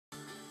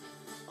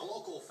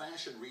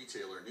fashion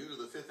retailer new to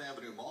the Fifth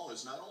Avenue Mall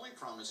is not only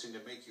promising to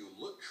make you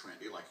look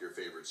trendy like your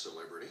favorite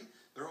celebrity,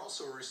 they're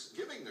also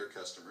giving their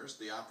customers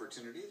the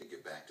opportunity to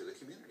give back to the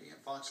community. And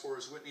Fox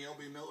 4's Whitney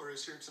L.B. Miller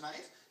is here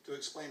tonight to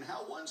explain how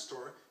one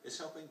store is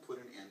helping put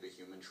an end to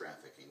human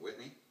trafficking.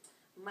 Whitney?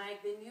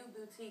 Mike, the new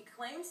boutique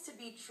claims to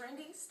be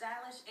trendy,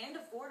 stylish, and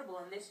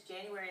affordable. And this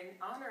January, in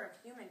honor of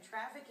Human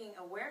Trafficking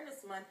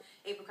Awareness Month,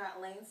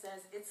 Apricot Lane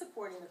says it's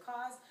supporting the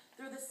cause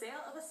through the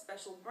sale of a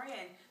special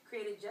brand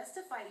created just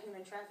to fight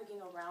human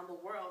trafficking around the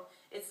world.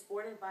 It's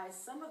sported by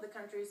some of the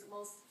country's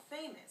most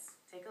famous.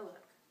 Take a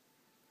look.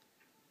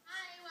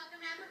 Hi,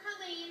 welcome to Apricot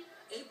Lane.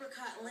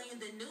 Apricot Lane,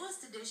 the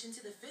newest addition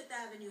to the Fifth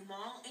Avenue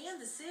Mall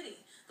and the city.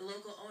 The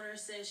local owner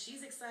says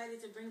she's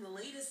excited to bring the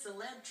latest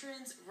celeb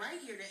trends right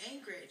here to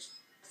Anchorage.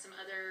 Some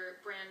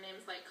other brand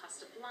names like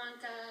Costa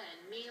Blanca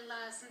and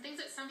Mila, some things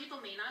that some people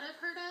may not have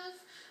heard of,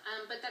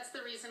 but that's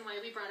the reason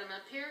why we brought them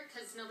up here,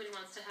 because nobody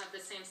wants to have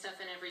the same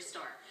stuff in every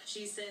store.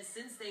 She says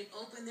since they've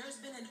opened, there's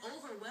been an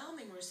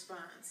overwhelming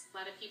response. A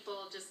lot of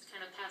people just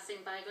kind of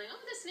passing by going, oh,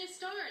 this new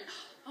store, and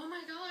oh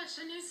my gosh,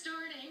 a new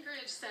store in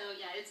Anchorage. So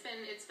yeah, it's been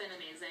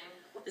amazing.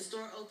 The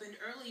store opened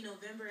early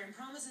November and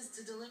promises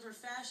to deliver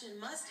fashion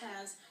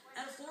must-haves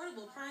at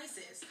affordable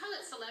prices. We call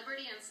it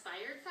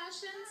celebrity-inspired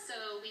fashion,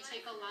 so we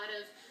take a lot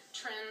of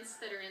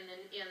trends that are in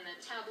the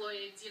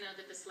tabloids, you know,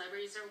 that the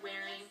celebrities are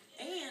wearing.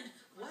 And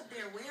what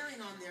they're wearing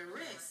on their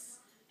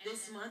wrists.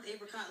 This month,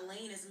 Apricot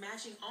Lane is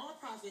matching all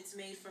profits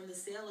made from the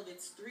sale of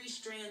its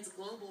 3Strands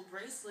global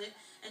bracelet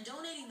and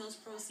donating those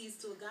proceeds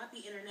to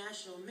Agape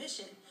International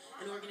Mission,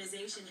 an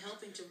organization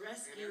helping to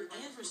rescue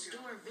and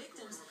restore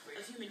victims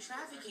of human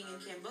trafficking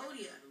in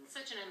Cambodia.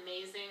 Such an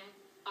amazing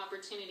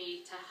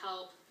opportunity to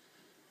help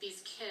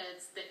these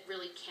kids that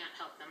really can't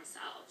help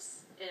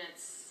themselves. And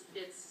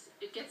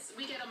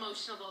we get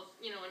emotional,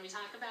 you know, when we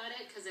talk about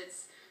it, because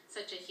it's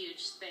such a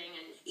huge thing.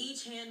 And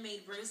each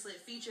handmade bracelet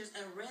features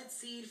a red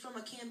seed from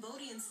a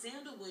Cambodian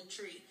sandalwood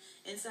tree.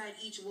 Inside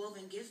each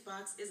woven gift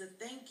box is a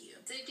thank you.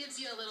 It gives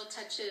you a little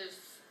touch of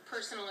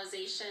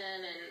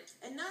personalization,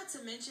 and not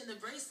to mention the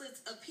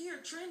bracelets appear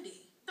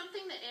trendy.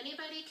 Something that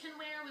anybody can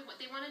wear.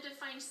 They wanted to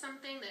find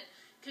something that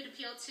could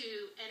appeal to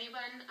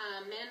anyone,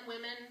 men,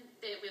 women,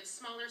 with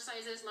smaller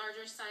sizes,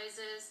 larger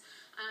sizes.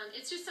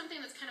 It's just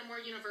something that's kind of more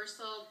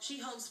universal. She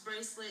hopes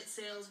bracelet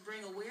sales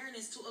bring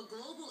awareness to a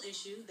global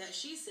issue that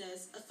she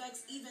says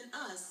affects even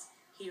us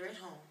here at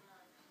home.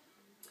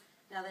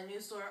 Now, the new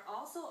store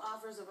also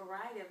offers a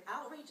variety of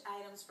outreach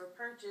items for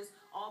purchase,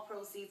 all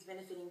proceeds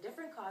benefiting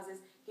different causes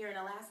here in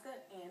Alaska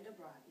and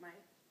abroad. Mike?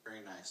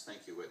 Very nice.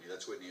 Thank you, Whitney.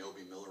 That's Whitney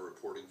L.B. Miller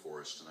reporting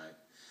for us tonight.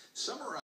 Summer